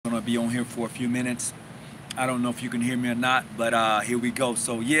to be on here for a few minutes. I don't know if you can hear me or not, but here we go.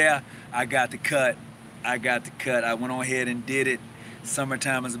 So yeah, I got the cut. I got the cut. I went on ahead and did it.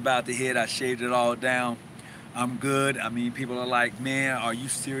 Summertime is about to hit. I shaved it all down. I'm good. I mean, people are like, man, are you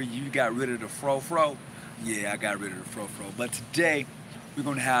serious? You got rid of the fro? Yeah, I got rid of the fro. But today, we're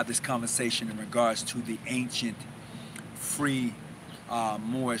going to have this conversation in regards to the ancient free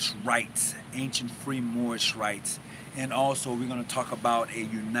Morrish rights, ancient free Morrish rights. And also, we're going to talk about a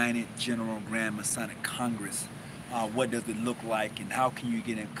United General Grand Masonic Congress. What does it look like, and how can you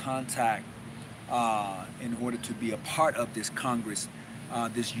get in contact in order to be a part of this Congress,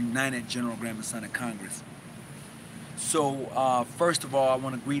 this United General Grand Masonic Congress? So, first of all, I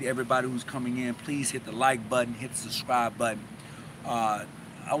want to greet everybody who's coming in. Please hit the like button, hit the subscribe button. I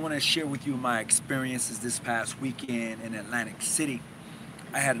want to share with you my experiences this past weekend in Atlantic City.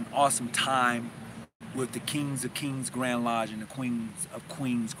 I had an awesome time with the Kings of Kings Grand Lodge and the Queens of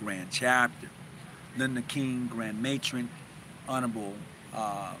Queens Grand Chapter. Linda King, Grand Matron, Honorable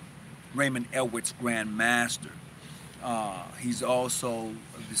Raymond Edwards, Grand Master. He's also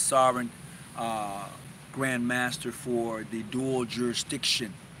the Sovereign Grand Master for the dual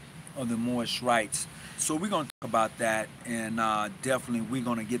jurisdiction of the Morrish rights. So we're going to talk about that, and definitely we're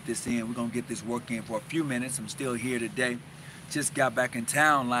going to get this in. We're going to get this work in for a few minutes. I'm still here today. Just got back in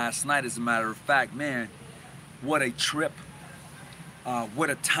town last night, as a matter of fact. Man, what a trip. What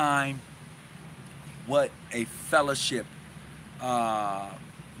a time. What a fellowship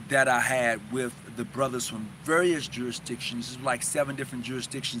that I had with the brothers from various jurisdictions. There's like 7 different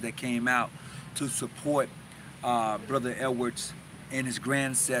jurisdictions that came out to support Brother Edwards in his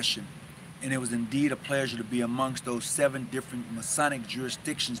grand session. And it was indeed a pleasure to be amongst those 7 different Masonic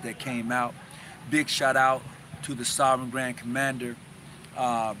jurisdictions that came out. Big shout out to the Sovereign Grand Commander,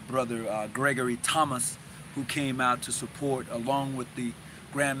 Brother Gregory Thomas, who came out to support, along with the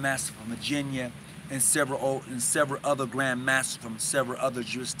Grand Master from Virginia and several other Grand Masters from several other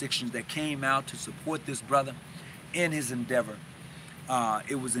jurisdictions that came out to support this brother in his endeavor.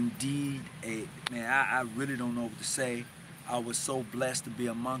 It was indeed I really don't know what to say. I was so blessed to be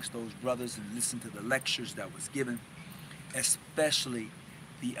amongst those brothers and listen to the lectures that was given, especially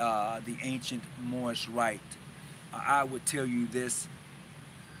the ancient Morrish rite. I would tell you this,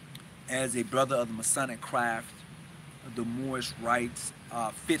 as a brother of the Masonic craft, the Morrish rites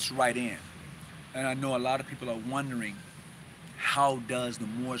fits right in. And I know a lot of people are wondering, how does the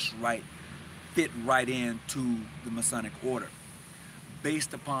Morrish rite fit right into the Masonic order?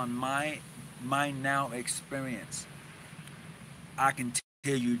 Based upon my now experience, I can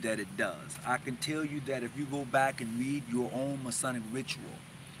tell you that it does. I can tell you that if you go back and read your own Masonic ritual,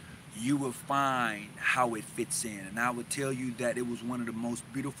 you will find how it fits in. And I would tell you that it was one of the most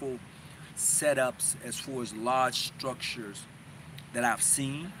beautiful setups as far as large structures that I've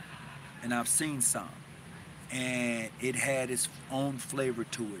seen, and I've seen some. And it had its own flavor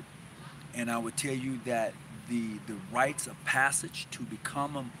to it. And I would tell you that the rites of passage to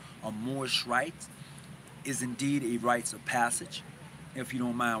become a Morrish rite is indeed a rites of passage. If you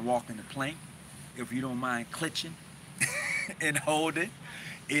don't mind walking the plank, if you don't mind clutching and holding,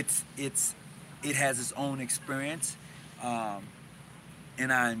 it has its own experience,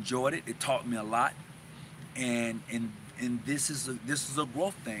 and I enjoyed it. It taught me a lot, and this is a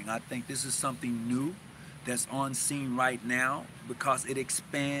growth thing. I think this is something new that's on scene right now, because it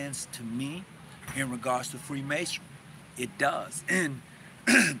expands to me in regards to Freemasonry. It does, and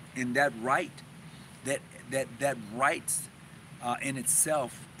that rite, that rites in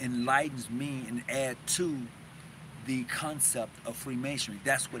itself enlightens me and add to the concept of Freemasonry.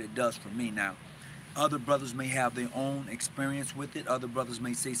 That's what it does for me. Now, other brothers may have their own experience with it. Other brothers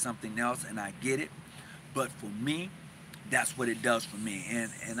may say something else, and I get it. But for me, that's what it does for me.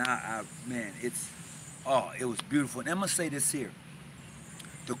 And I man, it was beautiful. And I'm gonna say this here: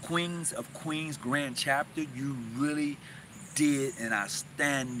 the Queens of Queens Grand Chapter, you really did an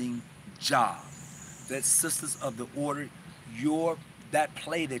outstanding job. That Sisters of the Order, that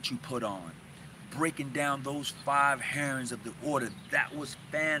play that you put on, breaking down those 5 herrings of the order, that was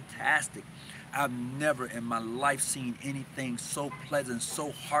fantastic. I've never in my life seen anything so pleasant,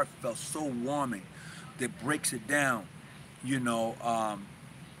 so heartfelt, so warming, that breaks it down. You know,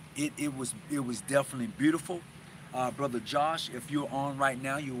 it was definitely beautiful. Brother Josh, if you're on right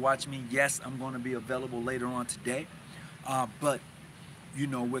now, you watch me. Yes, I'm going to be available later on today. But you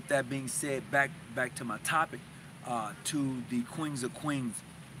know, with that being said, back to my topic, to the Queens of Queens,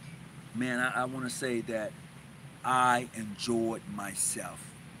 man, I want to say that I enjoyed myself.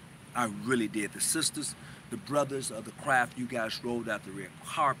 I really did. The sisters, the brothers of the craft, you guys rolled out the red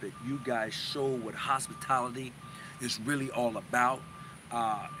carpet. You guys showed what hospitality is really all about.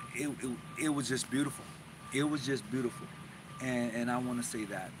 it was just beautiful. It was just beautiful, and I want to say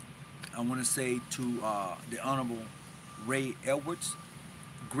that. I want to say to the Honorable Ray Edwards,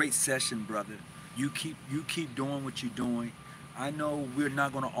 great session, brother. You keep doing what you're doing. I know we're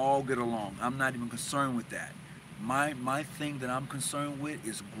not going to all get along. I'm not even concerned with that. My thing that I'm concerned with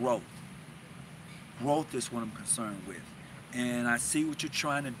is growth. Growth is what I'm concerned with, and I see what you're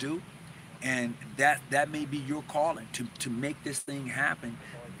trying to do, and that may be your calling to make this thing happen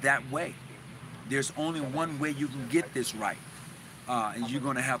that way. There's only one way you can get this right, and you're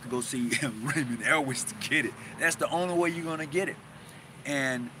gonna have to go see Raymond Elwes to get it. That's the only way you're gonna get it,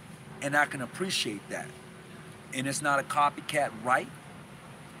 and I can appreciate that. And it's not a copycat right.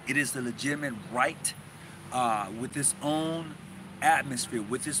 It is the legitimate right, with its own atmosphere,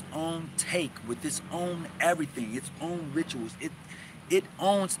 with its own take, with its own everything, its own rituals. It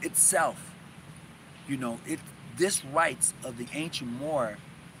owns itself. You know, this rites of the ancient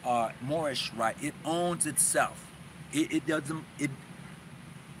Morrish rite, it owns itself. It doesn't it.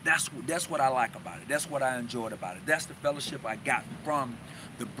 That's what I like about it. That's what I enjoyed about it. That's the fellowship I got from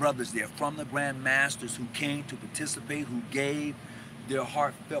the brothers there, from the Grand Masters who came to participate, who gave their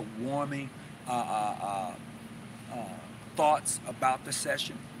heartfelt, warming thoughts about the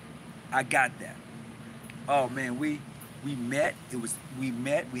session. I got that. Oh man, we met. We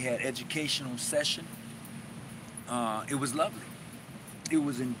met. We had educational session. It was lovely. It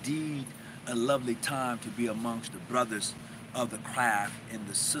was indeed a lovely time to be amongst the brothers of the craft and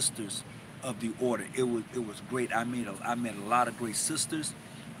the sisters of the order. It was great. I met a lot of great sisters.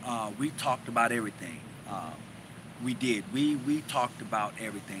 We talked about everything. We did. We talked about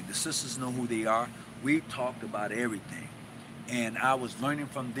everything. The sisters know who they are. We talked about everything, and I was learning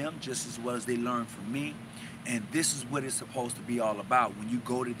from them just as well as they learned from me. And this is what it's supposed to be all about when you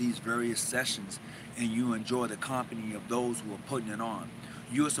go to these various sessions and you enjoy the company of those who are putting it on.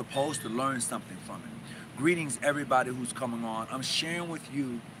 You're supposed to learn something from it. Greetings, everybody who's coming on. I'm sharing with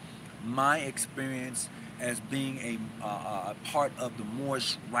you my experience as being a part of the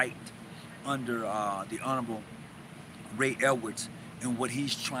Morrish Rite under the Honorable Ray Edwards and what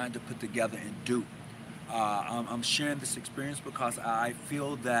he's trying to put together and do. I'm sharing this experience because I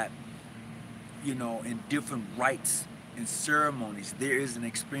feel that, you know, in different rites and ceremonies, there is an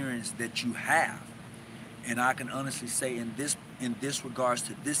experience that you have. And I can honestly say in this regards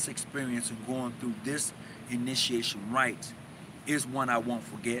to this experience and going through this initiation rites is one I won't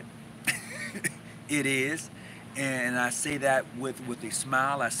forget. It is. And I say that with a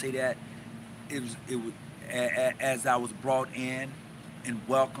smile. I say that it was as I was brought in and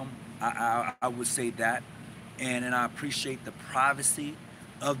welcome. I would say that. And I appreciate the privacy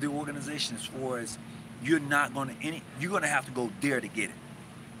of the organization as far as you're gonna have to go there to get it.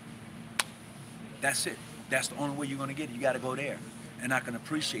 That's it. That's the only way you're gonna get it. You gotta go there. And I can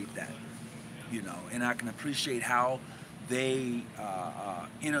appreciate that, you know, and I can appreciate how they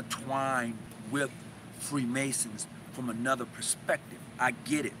intertwine with Freemasons from another perspective. I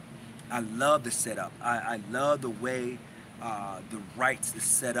get it. I love the setup. I love the way the rites is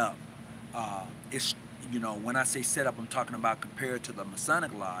set up. It's, you know, when I say set up, I'm talking about compared to the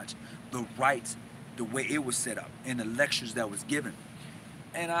Masonic Lodge, the rites, the way it was set up, and the lectures that was given.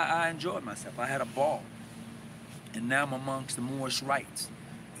 And I enjoyed myself. I had a ball. And now I'm amongst the Morrish rites,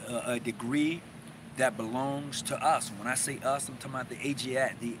 a degree that belongs to us. When I say us, I'm talking about the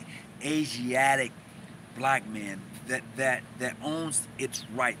Asiatic black man that owns its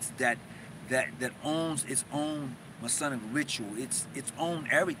rights, that owns its own Masonic ritual, its own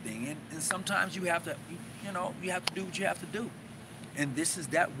everything. And sometimes you have to, you have to do what you have to do. And this is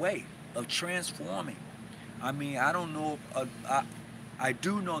that way of transforming. I mean, I don't know, I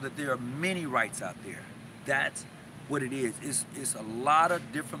do know that there are many rites out there. That's what it is. It's a lot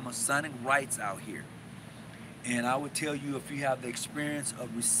of different Masonic rites out here. And I would tell you, if you have the experience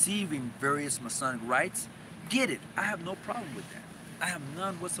of receiving various Masonic rites, get it. I have no problem with that. I have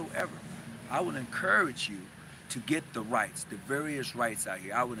none whatsoever. I would encourage you to get the rites, the various rites out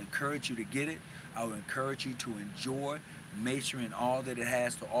here. I would encourage you to get it. I would encourage you to enjoy Masonry and all that it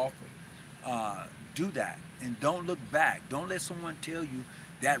has to offer. Do that, and don't look back. Don't let someone tell you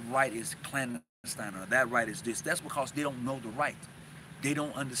that rite is clandestine or that rite is this. That's because they don't know the rite. They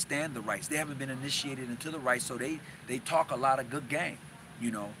don't understand the rites. They haven't been initiated into the rites, so they talk a lot of good game.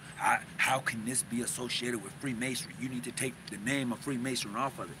 You know, how can this be associated with Freemasonry? You need to take the name of Freemasonry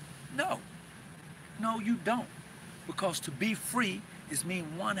off of it. No, you don't. Because to be free is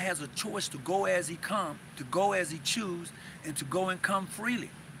mean one has a choice to go as he come, to go as he choose, and to go and come freely.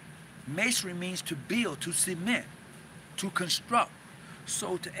 Masonry means to build, to cement, to construct.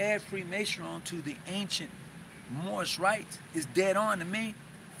 So to add Freemasonry onto the ancient Morris Rite is dead on to me.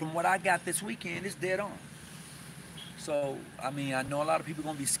 From what I got this weekend, it's dead on. So, I mean, I know a lot of people are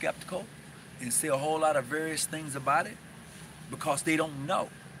going to be skeptical and say a whole lot of various things about it because they don't know.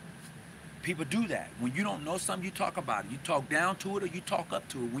 People do that. When you don't know something, you talk about it. You talk down to it or you talk up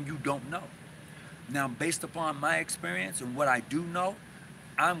to it when you don't know. Now, based upon my experience and what I do know,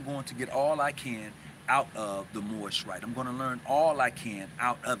 I'm going to get all I can out of the Morrish Rite. I'm going to learn all I can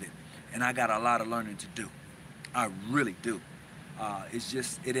out of it. And I got a lot of learning to do. I really do. It's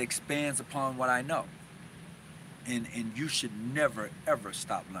just, it expands upon what I know. And you should never, ever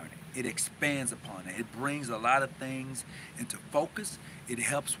stop learning. It expands upon it. It brings a lot of things into focus. It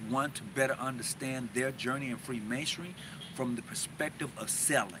helps one to better understand their journey in Freemasonry from the perspective of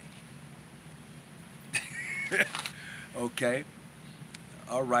selling. Okay?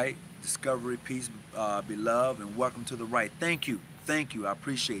 All right. Discovery, peace, beloved, and welcome to the Rite. Thank you. Thank you. I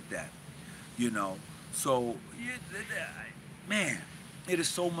appreciate that. You know, so, man, it is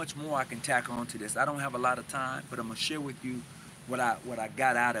so much more I can tack onto this. I don't have a lot of time, but I'm going to share with you what I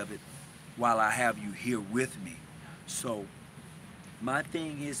got out of it while I have you here with me. So my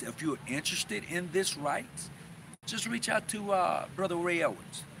thing is, if you're interested in this Rite, just reach out to Brother Ray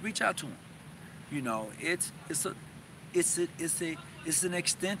Edwards. Reach out to him. You know, it's an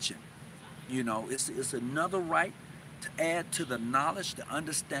extension. You know, it's another Rite to add to the knowledge, the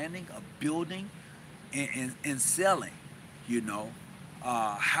understanding of building and selling. You know,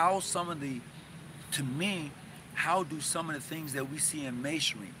 how some of the, to me, how do some of the things that we see in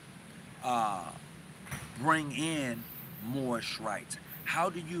masonry bring in more Rites? How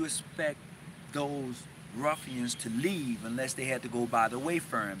do you expect those ruffians to leave unless they had to go by the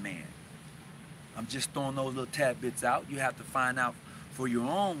wayfaring man? I'm just throwing those little tad bits out. You have to find out for your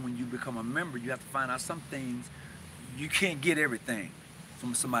own when you become a member. You have to find out some things. You can't get everything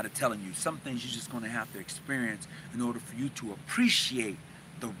from somebody telling you. Some things you're just going to have to experience in order for you to appreciate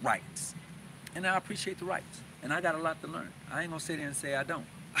the Rites. And I appreciate the Rites. And I got a lot to learn. I ain't going to sit there and say I don't.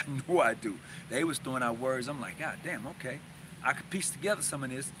 I know I do. They was throwing out words. I'm like, God damn, okay. I could piece together some of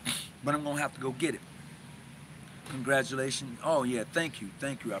this, but I'm going to have to go get it. Congratulations. Oh, yeah, thank you.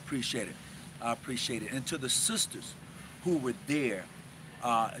 Thank you. I appreciate it. I appreciate it. And to the sisters who were there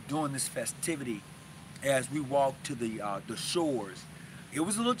during this festivity as we walked to the shores, it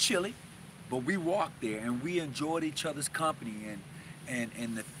was a little chilly, but we walked there and we enjoyed each other's company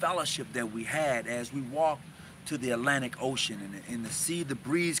and the fellowship that we had as we walked to the Atlantic Ocean and to see the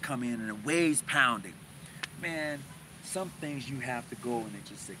breeze come in and the waves pounding. Man, some things you have to go and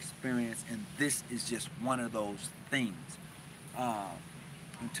just experience, and this is just one of those things.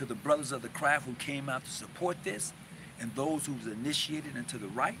 And to the brothers of the craft who came out to support this, and those who's initiated into the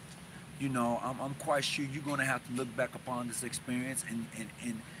Rite, you know, I'm quite sure you're going to have to look back upon this experience and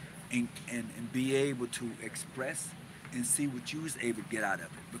be able to express and see what you was able to get out of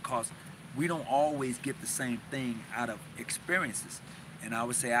it, because we don't always get the same thing out of experiences. And I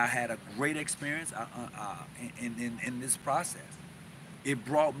would say I had a great experience in this process. It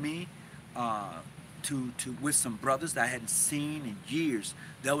brought me with some brothers that I hadn't seen in years.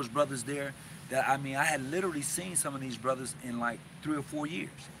 There was brothers there that, I mean, I had literally seen some of these brothers in like 3 or 4 years.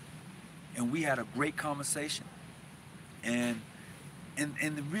 And we had a great conversation. And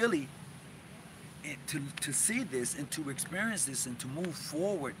really, to see this and to experience this and to move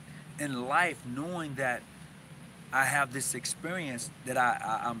forward in life knowing that I have this experience that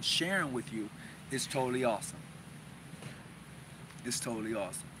I'm sharing with you is totally awesome. It's totally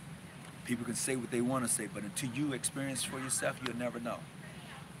awesome. People can say what they want to say, but until you experience for yourself, you'll never know.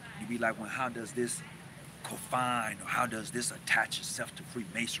 You'll be like, well, how does this confine or how does this attach itself to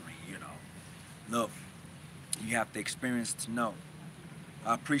Freemasonry, you know? Look, you have to experience to know.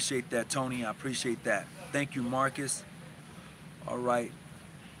 I appreciate that, Tony. I appreciate that. Thank you, Marcus. All right.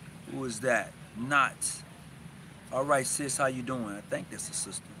 Who is that? Knots. All right, sis, how you doing? I think that's a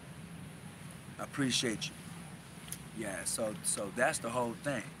sister. I appreciate you. Yeah, so that's the whole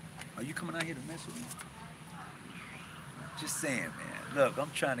thing. Are you coming out here to mess with me? Just saying, man. Look,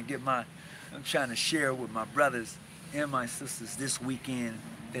 I'm trying to share with my brothers and my sisters this weekend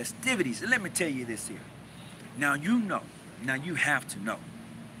festivities. And let me tell you this here. Now you know, now you have to know.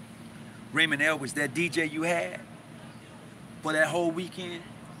 Raymond Elvis, that DJ you had for that whole weekend,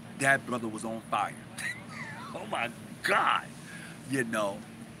 that brother was on fire. Oh my God. You know,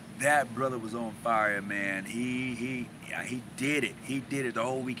 that brother was on fire, man. He did it. He did it the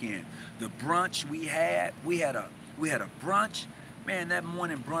whole weekend. The brunch we had a brunch. Man, that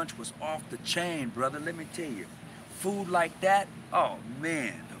morning brunch was off the chain, brother. Let me tell you. Food like that, oh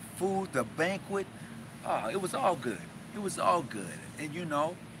man, the food, the banquet, oh, it was all good. It was all good. And you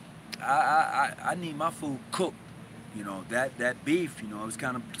know, I need my food cooked You know, that beef, you know, it's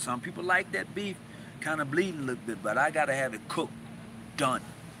kind of, some people like that beef kind of bleed a little bit, but I gotta have it cooked, done.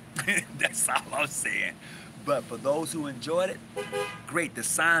 That's all I'm saying. But for those who enjoyed it, great. The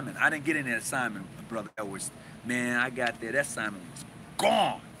Simon, I didn't get in that Simon, Brother Edwards. Man, I got there. That Simon was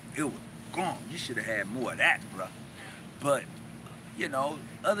gone. It was gone. You should have had more of that, bro. But, you know,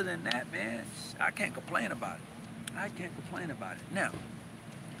 other than that, man, I can't complain about it. I can't complain about it. Now,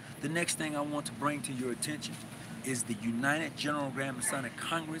 the next thing I want to bring to your attention is the United General Grand Masonic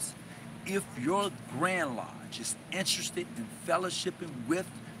Congress. If your Grand Lodge is interested in fellowshipping with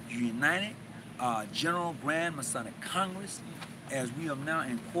the United General Grand Masonic Congress, as we have now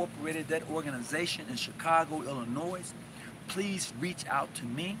incorporated that organization in Chicago, Illinois, please reach out to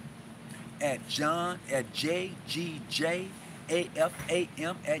me at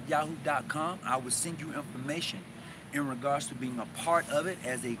jgjafam@yahoo.com. I will send you information in regards to being a part of it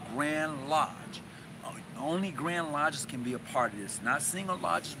as a Grand Lodge. Only Grand Lodges can be a part of this. Not single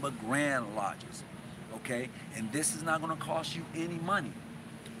lodges, but Grand Lodges. Okay? And this is not going to cost you any money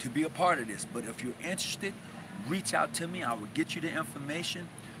to be a part of this. But if you're interested, reach out to me. I will get you the information.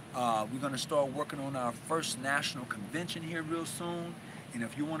 We're going to start working on our first national convention here real soon. And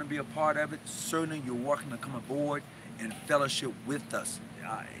if you want to be a part of it, certainly you're welcome to come aboard and fellowship with us.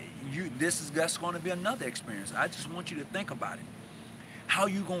 That's going to be another experience. I just want you to think about it. How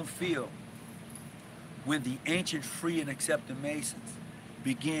you going to feel when the ancient, free, and accepted Masons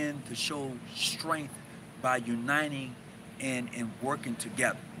begin to show strength by uniting and working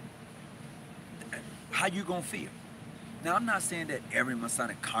together? How you going to feel? Now, I'm not saying that every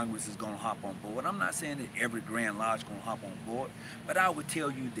Masonic Congress is going to hop on board. I'm not saying that every Grand Lodge is going to hop on board. But I would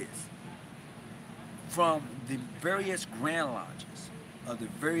tell you this. From the various Grand Lodges of the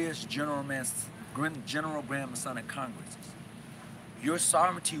various General Grand Masonic Congresses, your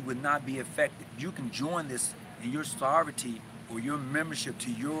sovereignty would not be affected. You can join this, and your sovereignty or your membership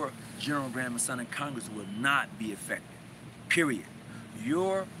to your General Grand Masonic Congress will not be affected. Period.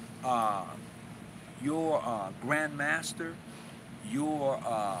 Your Grand Master, your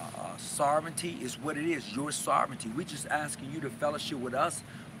sovereignty is what it is. Your sovereignty. We're just asking you to fellowship with us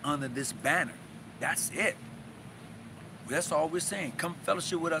under this banner. That's it. That's all we're saying. Come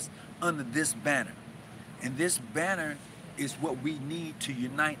fellowship with us under this banner. And this banner is what we need to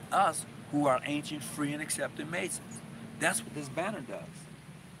unite us who are ancient, free, and accepted Masons. That's what this banner does.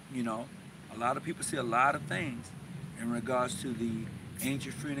 You know, a lot of people say a lot of things in regards to the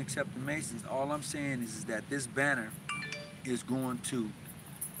ancient, free, and accepted Masons. All I'm saying is that this banner is going to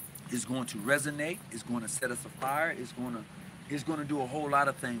resonate. It's going to set us afire. It's going to do a whole lot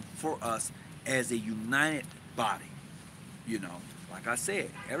of things for us as a united body. You know, like I said,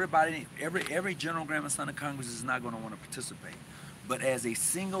 every General Grand Masonic Congress is not going to want to participate. But as a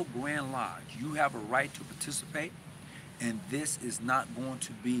single Grand Lodge, you have a right to participate, and this is not going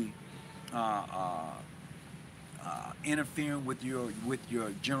to be interfering with your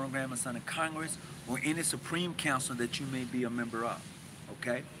General Grand Masonic Congress or any Supreme Council that you may be a member of.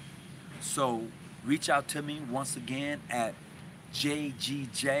 Okay? So reach out to me once again at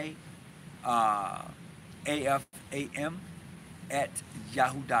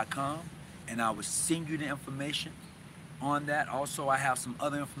jgjafam@yahoo.com, and I will send you the information on that. Also, I have some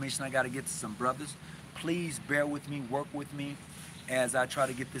other information I got to get to some brothers. Please bear with me, work with me as I try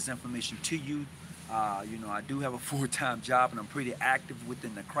to get this information to you. You know, I do have a full-time job and I'm pretty active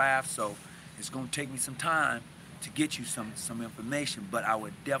within the craft, so it's going to take me some time to get you some information, but I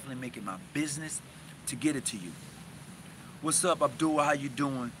would definitely make it my business to get it to you. What's up, Abdul? How you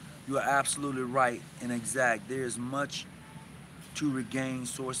doing? You are absolutely right and exact. There is much to regain,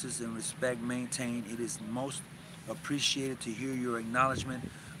 sources and respect maintained. It is most appreciated to hear your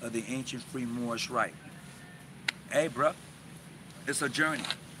acknowledgement of the ancient free Morrish Rite. Hey, bruh, it's a journey.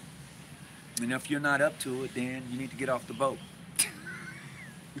 And if you're not up to it, then you need to get off the boat.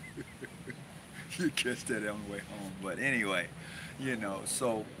 You catch that on the way home. But anyway, you know,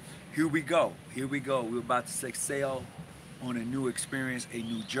 so here we go. Here we go. We're about to set sail on a new experience, a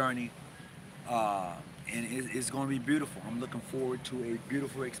new journey. And it's going to be beautiful. I'm looking forward to a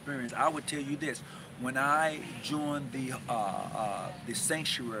beautiful experience. I would tell you this. When I joined the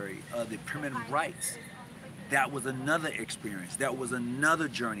sanctuary of the primitive rites, that was another experience. That was another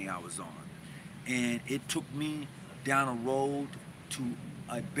journey I was on. And it took me down a road to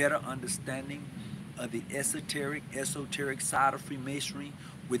a better understanding of the esoteric side of Freemasonry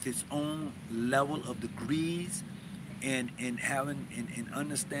with its own level of degrees and having and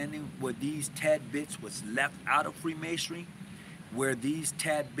understanding where these tad bits was left out of Freemasonry, where these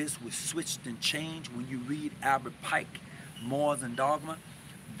tad bits was switched and changed. When you read Albert Pike, Morals and Dogma,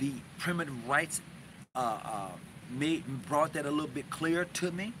 the primitive rites brought that a little bit clearer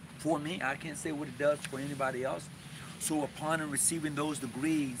to me, for me. I can't say what it does for anybody else. So upon receiving those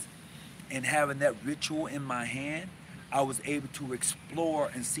degrees and having that ritual in my hand, I was able to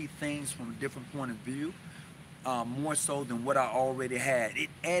explore and see things from a different point of view, more so than what I already had. It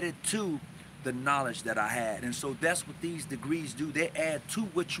added to the knowledge that I had. And so that's what these degrees do. They add to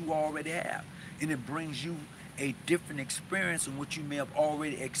what you already have. And it brings you a different experience than what you may have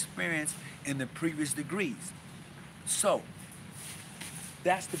already experienced in the previous degrees. So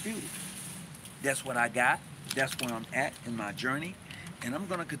that's the beauty. That's what I got. That's where I'm at in my journey. And I'm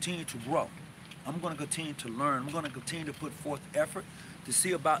going to continue to grow. I'm going to continue to learn. I'm going to continue to put forth effort to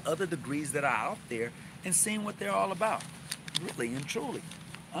see about other degrees that are out there and seeing what they're all about, really and truly.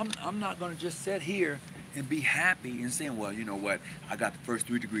 I'm not going to just sit here and be happy and saying, well, you know what, I got the first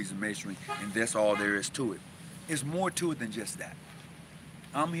 3 degrees of masonry and that's all there is to it. There's more to it than just that.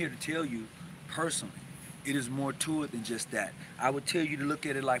 I'm here to tell you personally, it is more to it than just that. I would tell you to look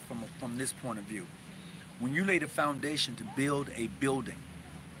at it like from this point of view. When you lay the foundation to build a building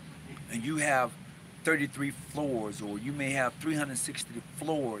and you have 33 floors, or you may have 360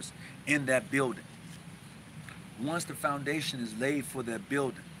 floors in that building, once the foundation is laid for that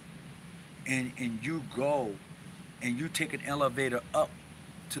building and you go and you take an elevator up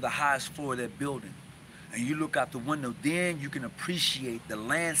to the highest floor of that building and you look out the window, then you can appreciate the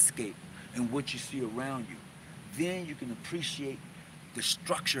landscape and what you see around you. Then you can appreciate the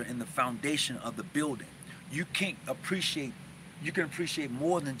structure and the foundation of the building. You can appreciate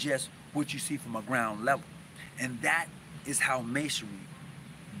more than just what you see from a ground level. And that is how masonry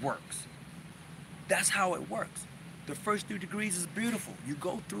works. That's how it works. The first 3 degrees is beautiful. You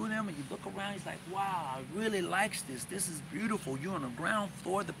go through them and you look around, it's like, wow, I really like this. This is beautiful. You're on the ground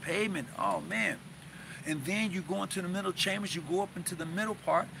floor, the pavement, oh man. And then you go into the middle chambers, you go up into the middle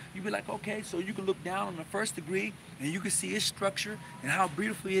part, you be like, okay, so you can look down on the first degree and you can see its structure and how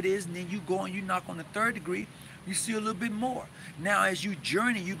beautiful it is, and then you go and you knock on the 3rd degree, you see a little bit more. Now as you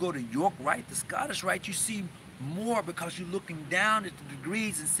journey, you go to York Rite, the Scottish Rite, you see more because you're looking down at the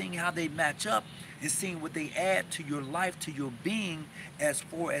degrees and seeing how they match up and seeing what they add to your life, to your being, as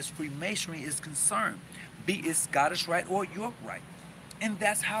far as Freemasonry is concerned, be it Scottish Rite or York Rite. And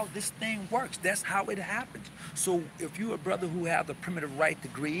that's how this thing works. That's how it happens. So if you're a brother who have the primitive Rite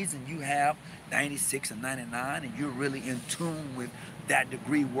degrees and you have 96 and 99 and you're really in tune with that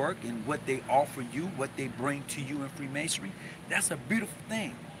degree work and what they offer you, what they bring to you in Freemasonry, that's a beautiful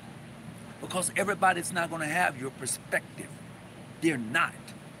thing. Because everybody's not going to have your perspective. They're not.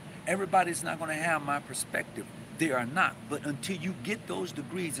 Everybody's not going to have my perspective. They are not. But until you get those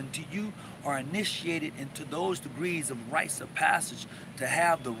degrees, until you are initiated into those degrees of rites of passage, to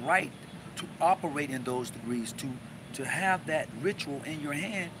have the right to operate in those degrees, to have that ritual in your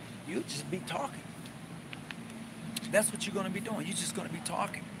hand, you'll just be talking. That's what you're going to be doing. You're just going to be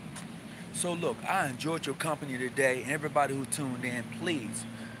talking. So look, I enjoyed your company today, and everybody who tuned in, please,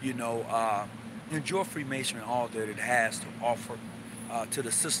 enjoy Freemasonry and all that it has to offer to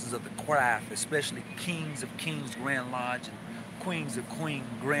the sisters of the craft, especially Kings of Kings Grand Lodge and Queens of Queen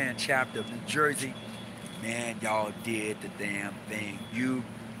Grand Chapter of New Jersey. Man, y'all did the damn thing.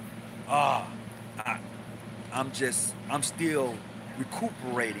 I'm still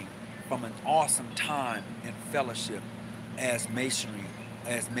recuperating from an awesome time in fellowship as Masonry,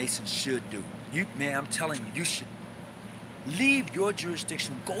 as Masons should do. Man, I'm telling you, you should leave your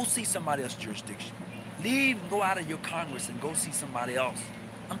jurisdiction, go see somebody else's jurisdiction. Leave, go out of your Congress and go see somebody else.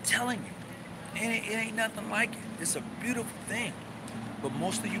 I'm telling you, it ain't nothing like it. It's a beautiful thing. But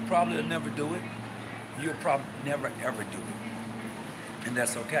most of you probably will never do it. You'll probably never ever do it. And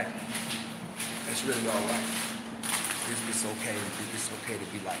that's okay. That's really all right. It's okay to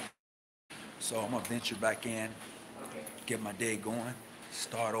be like. So I'm gonna venture back in, get my day going,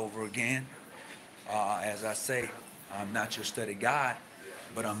 start over again. As I say, I'm not your study guide,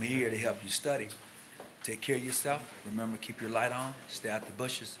 but I'm here to help you study. Take care of yourself. Remember, keep your light on. Stay out the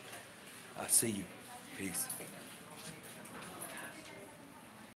bushes. I'll see you. Peace.